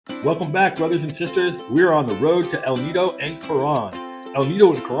Welcome back, brothers and sisters. We're on the road to El Nido and Coron. El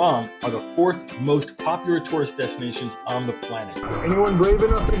Nido and Coron are the 4th most popular tourist destinations on the planet. Anyone brave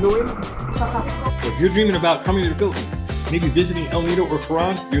enough to go in? So if you're dreaming about coming to the Philippines, maybe visiting El Nido or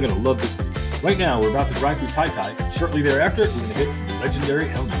Coron, you're going to love this one. Right now, we're about to drive through Taytay. Shortly thereafter, we're going to hit the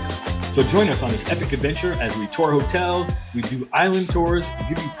legendary El Nido. So join us on this epic adventure as we tour hotels, we do island tours,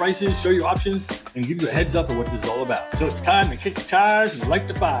 we give you prices, show you options, and give you a heads up of what this is all about. So it's time to kick the tires and light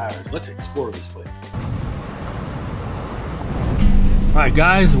the fires. Let's explore this place. All right,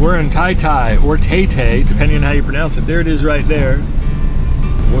 guys, we're in Taytay, or Taytay, depending on how you pronounce it. There it is right there.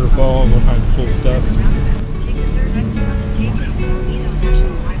 Waterfall, all kinds of cool stuff.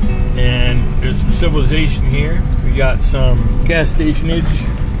 And there's some civilization here. We got some gas stationage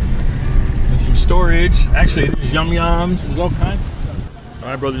and some storage. Actually, there's yum-yums. There's all kinds of stuff. All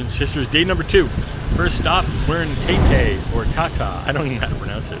right, brothers and sisters, day number 2. First stop, we're in Taytay, or Tata. I don't even know how to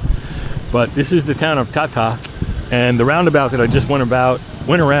pronounce it. But this is the town of Tata. And the roundabout that I just went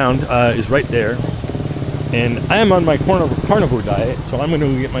around is right there. And I am on my carnivore diet, so I'm going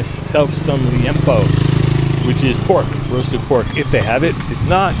to get myself some liempo, which is pork, roasted pork, if they have it. If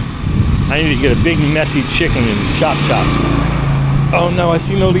not, I need to get a big messy chicken and chop. Oh no, I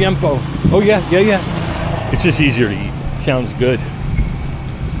see no liempo. Oh yeah. It's just easier to eat. Sounds good.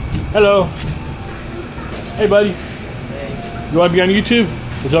 Hello. Hey buddy. Hey. You want to be on YouTube?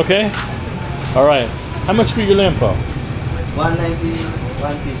 It's okay? All right. How much for your liempo? 190,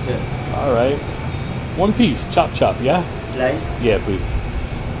 1 piece, sir. All right. 1 piece, chop, yeah? Slice? Yeah, please.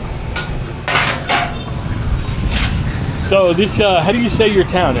 So this, how do you say your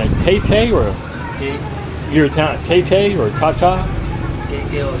town? Taytay or? Your town, Taytay or Tata?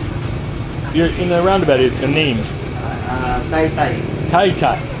 You're in the roundabout, the name? Taytay.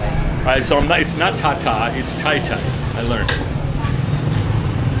 Taytay. All right, so it's not Tata, it's Taytay. I learned.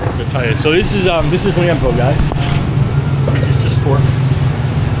 So this is liempo, guys, which is just pork.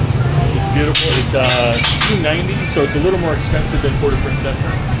 It's beautiful. It's $2.90, so it's a little more expensive than Puerto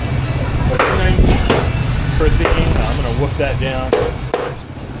Princesa. But $2.90 per thing. I'm gonna whoop that down.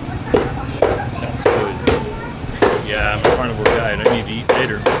 Sounds good. Yeah, I'm a carnivore guy, and I need to eat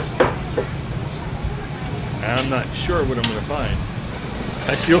later. I'm not sure what I'm gonna find. Can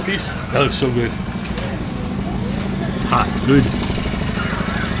I steal a piece? That looks so good. Hot, good.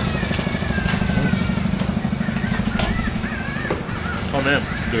 Oh man,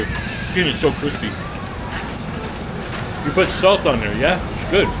 the skin is so crispy. You put salt on there, yeah?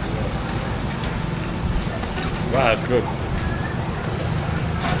 It's good. Wow, that's good.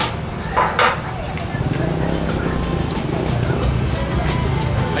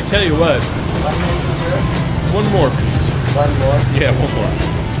 I tell you what. One more, please. One more? Yeah, one more.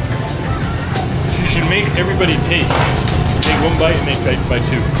 You should make everybody taste. Take 1 bite and make by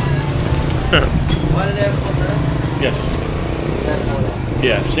 2. 1 liempo, sir? Yes.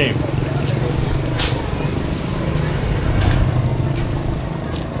 Yeah, same.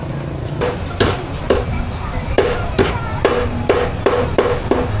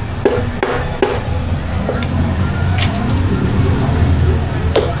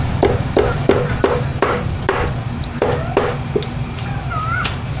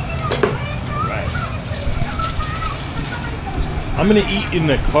 I'm gonna eat in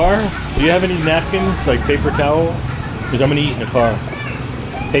the car. Do you have any napkins, like paper towel? Because I'm gonna eat in the car.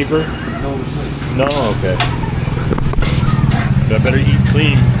 Paper? No, sir. No? Okay. But I better eat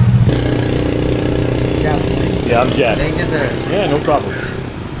clean. Jack. Yeah, I'm Jack. Thank you, sir. Yeah, no problem.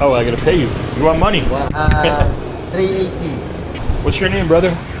 Oh, I gotta pay you. You want money? Well, 380. What's your name,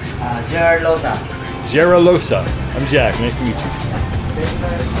 brother? Gerlosa. Geralosa. I'm Jack. Nice to meet you.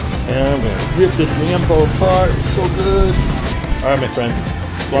 And I'm gonna rip this liempo apart. It's so good. All right, my friend.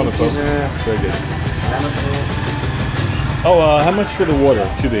 Thank you, sir. Very good. Oh, how much for the water?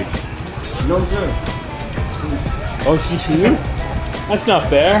 Too big. No, sir. Oh, she's for you? That's not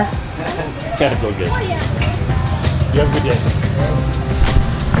fair. That's okay. You have a good day.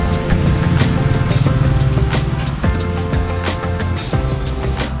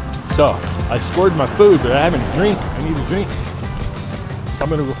 So, I scored my food, but I haven't a drink. I need a drink. So I'm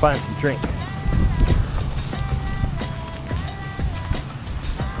gonna go find some drink.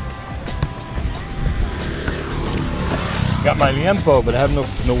 Got my liempo, but I have no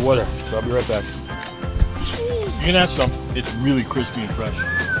water, so I'll be right back. You can have some. It's really crispy and fresh.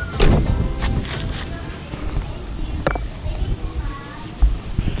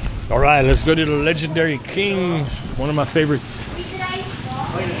 All right, let's go to the Legendary Kings. One of my favorites.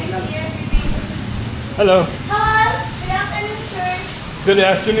 Hello. Hello. Good afternoon, sir. Good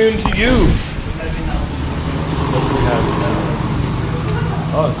afternoon to you.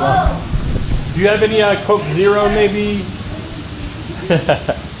 Oh, it's gone. Do you have any Coke Zero, maybe?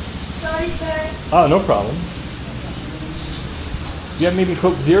 Sorry, sir. Oh, no problem. Do you have maybe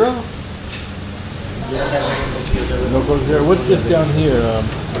Coke Zero? No Coke Zero. What's this down here?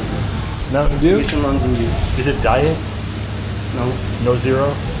 Mountain Dew? Mountain Dew. Is it diet? No. No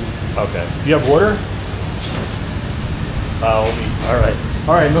zero? Okay. Do you have water? All right.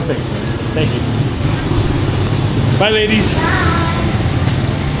 All right, no thank you. Thank you. Bye, ladies.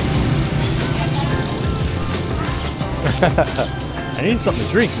 I need something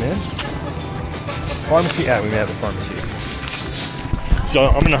to drink, man. Pharmacy? Yeah, we may have a pharmacy. So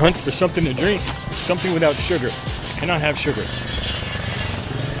I'm gonna hunt for something to drink. Something without sugar. Cannot have sugar.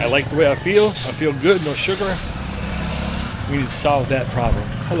 I like the way I feel. I feel good, no sugar. We need to solve that problem.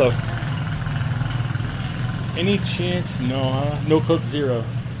 Hello. Any chance? No, huh? No Coke Zero.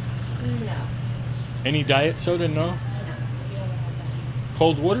 No. Any diet soda? No.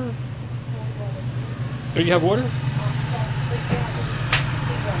 Cold water? Do you have water?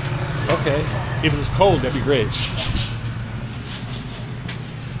 Okay. If it was cold, that'd be great.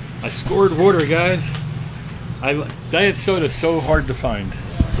 I scored water, guys. Diet soda is so hard to find.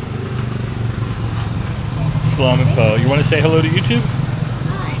 Salam and po. You want to say hello to YouTube?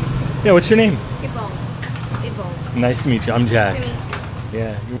 Hi. Yeah, what's your name? Ibong. Nice to meet you. I'm Jack. Nice to meet you.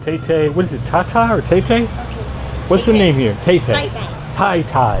 Yeah. You're Taytay. What is it? Tata or Taytay? What's the name here? Taytay.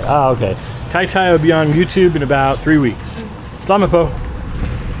 Taytay. Ah, okay. Taytay will be on YouTube in about 3 weeks. Salam and po.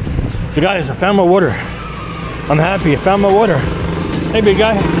 So guys, I found my water. I'm happy. I found my water. Hey, big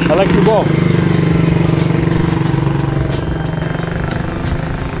guy. I like your ball.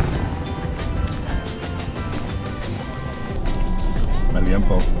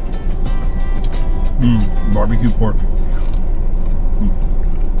 Maliampo. Barbecue pork.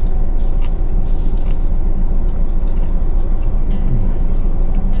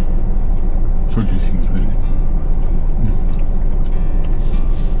 So juicy and good.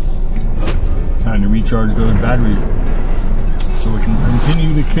 Time to recharge those batteries so we can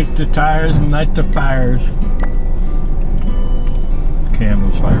continue to kick the tires and light the fires. Can't have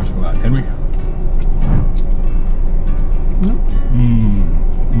those fires go out, Henry.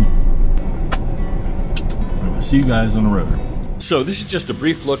 I'll see you guys on the road. So this is just a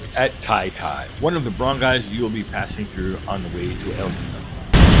brief look at Taytay, one of the barangays you will be passing through on the way to El Nido.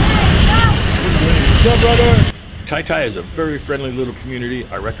 What's up, brother? Taytay is a very friendly little community.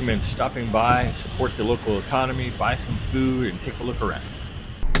 I recommend stopping by, support the local economy, buy some food, and take a look around.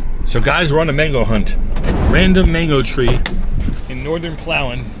 So guys, we're on a mango hunt. Random mango tree in northern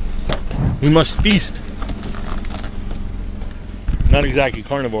Palawan. We must feast. Not exactly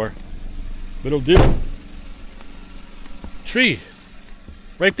carnivore, but it'll do. Tree,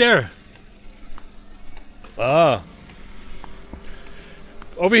 right there. Ah.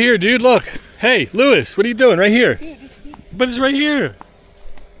 Over here, dude, look. Hey, Lewis, what are you doing? Right here. But it's right here.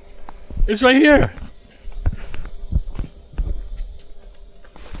 It's right here.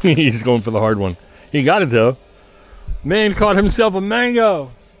 He's going for the hard one. He got it though. Man caught himself a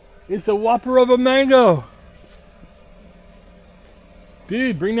mango. It's a whopper of a mango.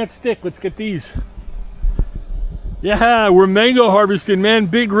 Dude, bring that stick. Let's get these. Yeah, we're mango harvesting, man.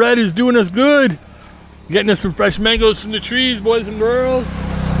 Big Red is doing us good. Getting us some fresh mangoes from the trees, boys and girls.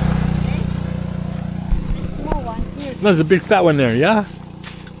 There's a big fat one there, yeah?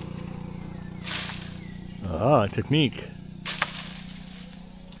 Ah, technique.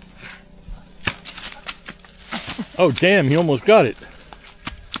 Oh, damn, he almost got it.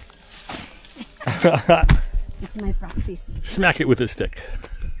 It's my practice. Smack it with a stick.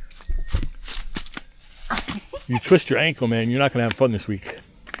 You twist your ankle, man. You're not going to have fun this week.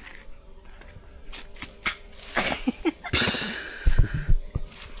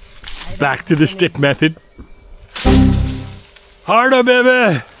 Back to the stick method. Harder,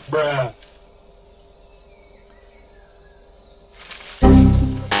 baby! Bruh.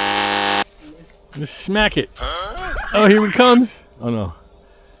 Just smack it. Oh, here it comes. Oh no.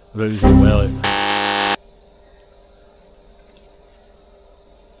 I thought he was gonna whale it.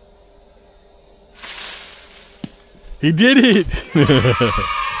 He did it!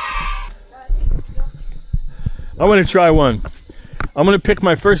 I want to try one. I'm going to pick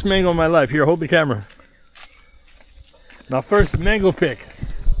my first mango in my life. Here, hold the camera. My first mango pick.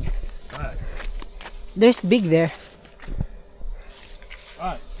 Alright. There's big there.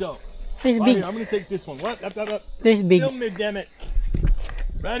 Alright, so. There's Bobby, big. I'm going to take this one. What? Up. There's big. Film me, damn it.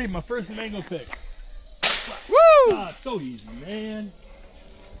 Ready? My first mango pick. Woo! Ah, so easy, man.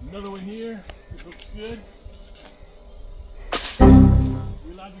 Another one here. It looks good. You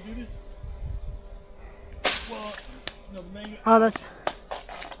allowed to do this? Well, no, the mango. Oh, that's.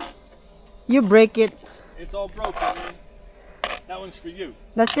 You break it. It's all broken, man. That one's for you.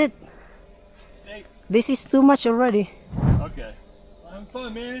 That's it. Hey. This is too much already. Okay. Have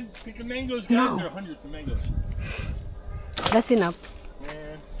fun, man. Picking mangoes, guys. No. There are hundreds of mangoes. That's enough.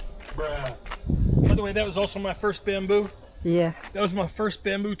 Man. Bruh. By the way, that was also my first bamboo. Yeah. That was my first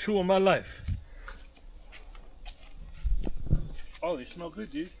bamboo tool in my life. Oh, they smell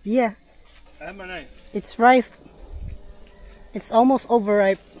good, dude. Yeah. I have my knife. It's ripe. It's almost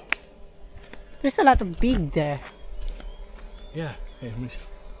overripe. There's a lot of big there. Yeah. Hey, let me see.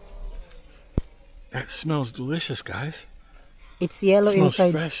 That smells delicious, guys. It's yellow It smells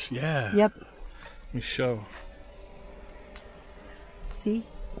inside. fresh. Yeah. Yep. Let me show. See?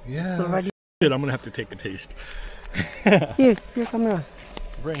 Yeah. It's already. I'm gonna have to take a taste. Here, camera.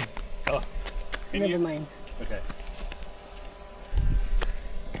 Bring. Oh. Never mind. Okay.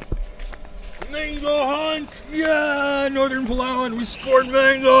 Mango hunt! Yeah! Northern Palawan, we scored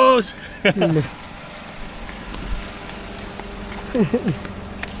mangoes!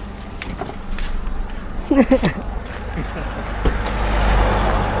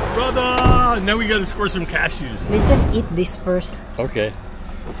 Brother! Now we gotta score some cashews. Let's just eat this first. Okay.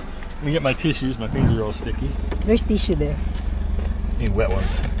 Let me get my tissues, my fingers are all sticky. There's tissue there. Need wet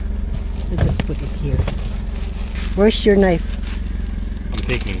ones. Let's just put it here. Where's your knife? I'm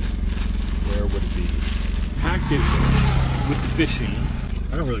thinking, where would it be? Packed it with the fishing.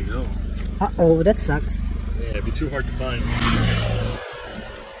 I don't really know. Uh-oh, that sucks. Yeah, it'd be too hard to find.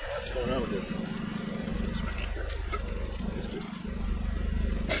 What's going on with this?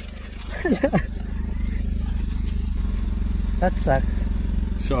 That sucks.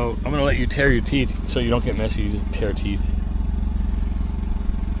 So I'm gonna let you tear your teeth so you don't get messy. You just tear teeth.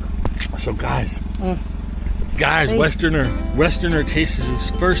 So guys, Taste. Westerner tastes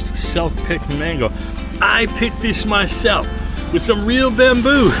his first self-picked mango. I picked this myself with some real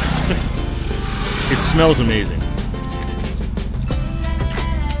bamboo. It smells amazing.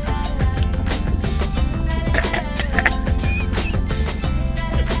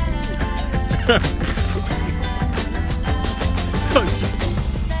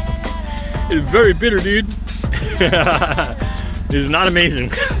 It's very bitter, dude. It's not amazing.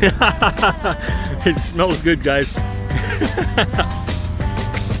 It smells good, guys.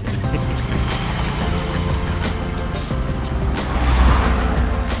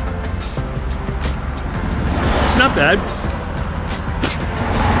 It's not bad.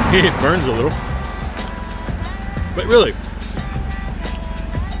 It burns a little. But really,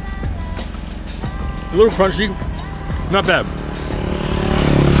 a little crunchy, not bad.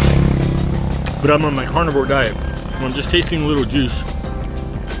 But I'm on my carnivore diet. I'm just tasting a little juice.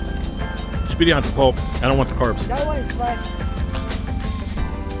 Spitting out the pulp. I don't want the carbs. That one is fine.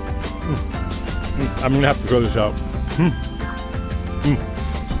 I'm gonna have to throw this out.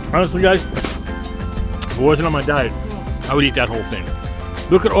 Honestly, guys, if it wasn't on my diet, I would eat that whole thing.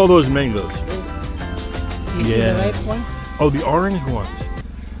 Look at all those mangoes. You see the ripe one? Oh, the orange ones.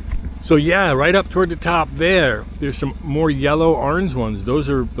 So yeah, right up toward the top there, there's some more yellow orange ones. Those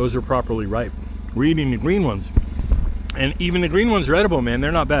are properly ripe. We're eating the green ones. And even the green ones are edible, man. They're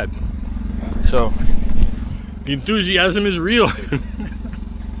not bad. So, the enthusiasm is real.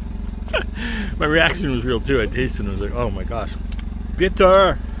 My reaction was real too. I tasted it and I was like, oh my gosh.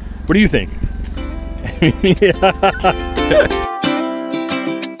 Bitter. What do you think?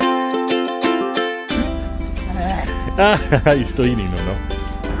 You're still eating though, no?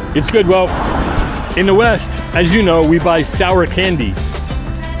 It's good. Well, in the West, as you know, we buy sour candy.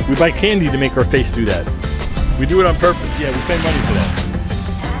 We buy candy to make our face do that. We do it on purpose. Yeah, we pay money for that.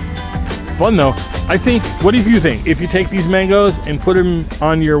 Fun though. I think, what do you think? If you take these mangoes and put them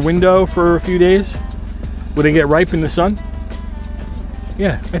on your window for a few days, will they get ripe in the sun?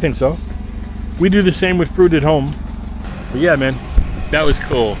 Yeah, I think so. We do the same with fruit at home. But yeah, man, that was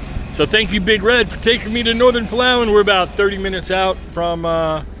cool. So thank you, Big Red, for taking me to Northern Palawan. We're about 30 minutes out from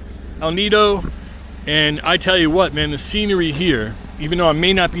El Nido. And I tell you what, man, the scenery here, even though it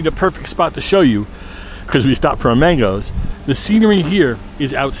may not be the perfect spot to show you, because we stopped for our mangoes, the scenery here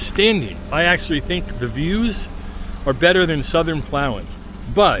is outstanding. I actually think the views are better than Southern Palawan.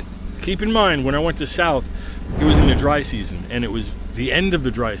 But keep in mind, when I went to South, it was in the dry season, and it was the end of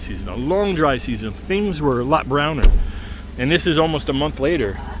the dry season, a long dry season. Things were a lot browner. And this is almost a month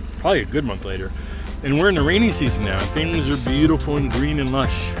later, probably a good month later. And we're in the rainy season now. Things are beautiful and green and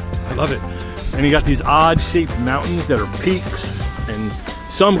lush. I love it. And you got these odd shaped mountains that are peaks, and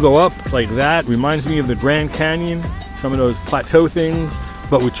some go up like that. Reminds me of the Grand Canyon, some of those plateau things,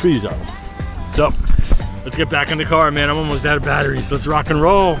 but with trees on them. So, let's get back in the car, man. I'm almost out of batteries. Let's rock and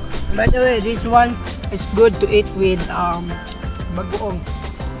roll. By the way, this one is good to eat with bagoong.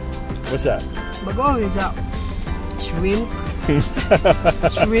 What's that? Bagoong is a shrimp.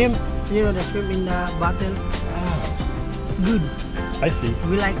 Shrimp. You know the shrimp in the bottle. Good. I see.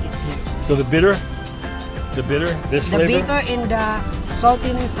 We like it here. So the bitter, this The flavor. bitter and the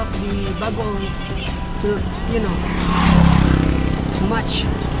saltiness of the bagoong, you know, it's much.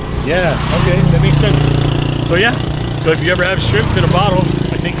 Yeah. Okay, that makes sense. So yeah. So if you ever have shrimp in a bottle,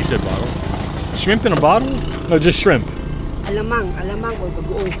 I think he said bottle. Shrimp in a bottle? No, just shrimp. Alamang or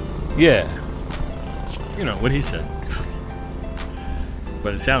bagoong. Yeah. You know what he said.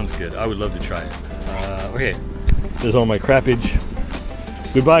 But it sounds good. I would love to try it. Okay. There's all my crappage.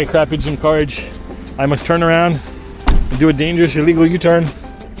 Goodbye, crappage and carriage. I must turn around and do a dangerous, illegal U-turn. I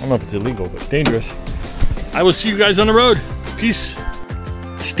don't know if it's illegal, but dangerous. I will see you guys on the road. Peace.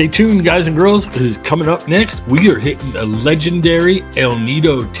 Stay tuned, guys and girls. This is coming up next. We are hitting a legendary El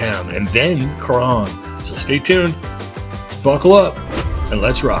Nido town and then Coron. So stay tuned, buckle up, and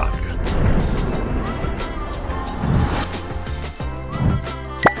let's rock.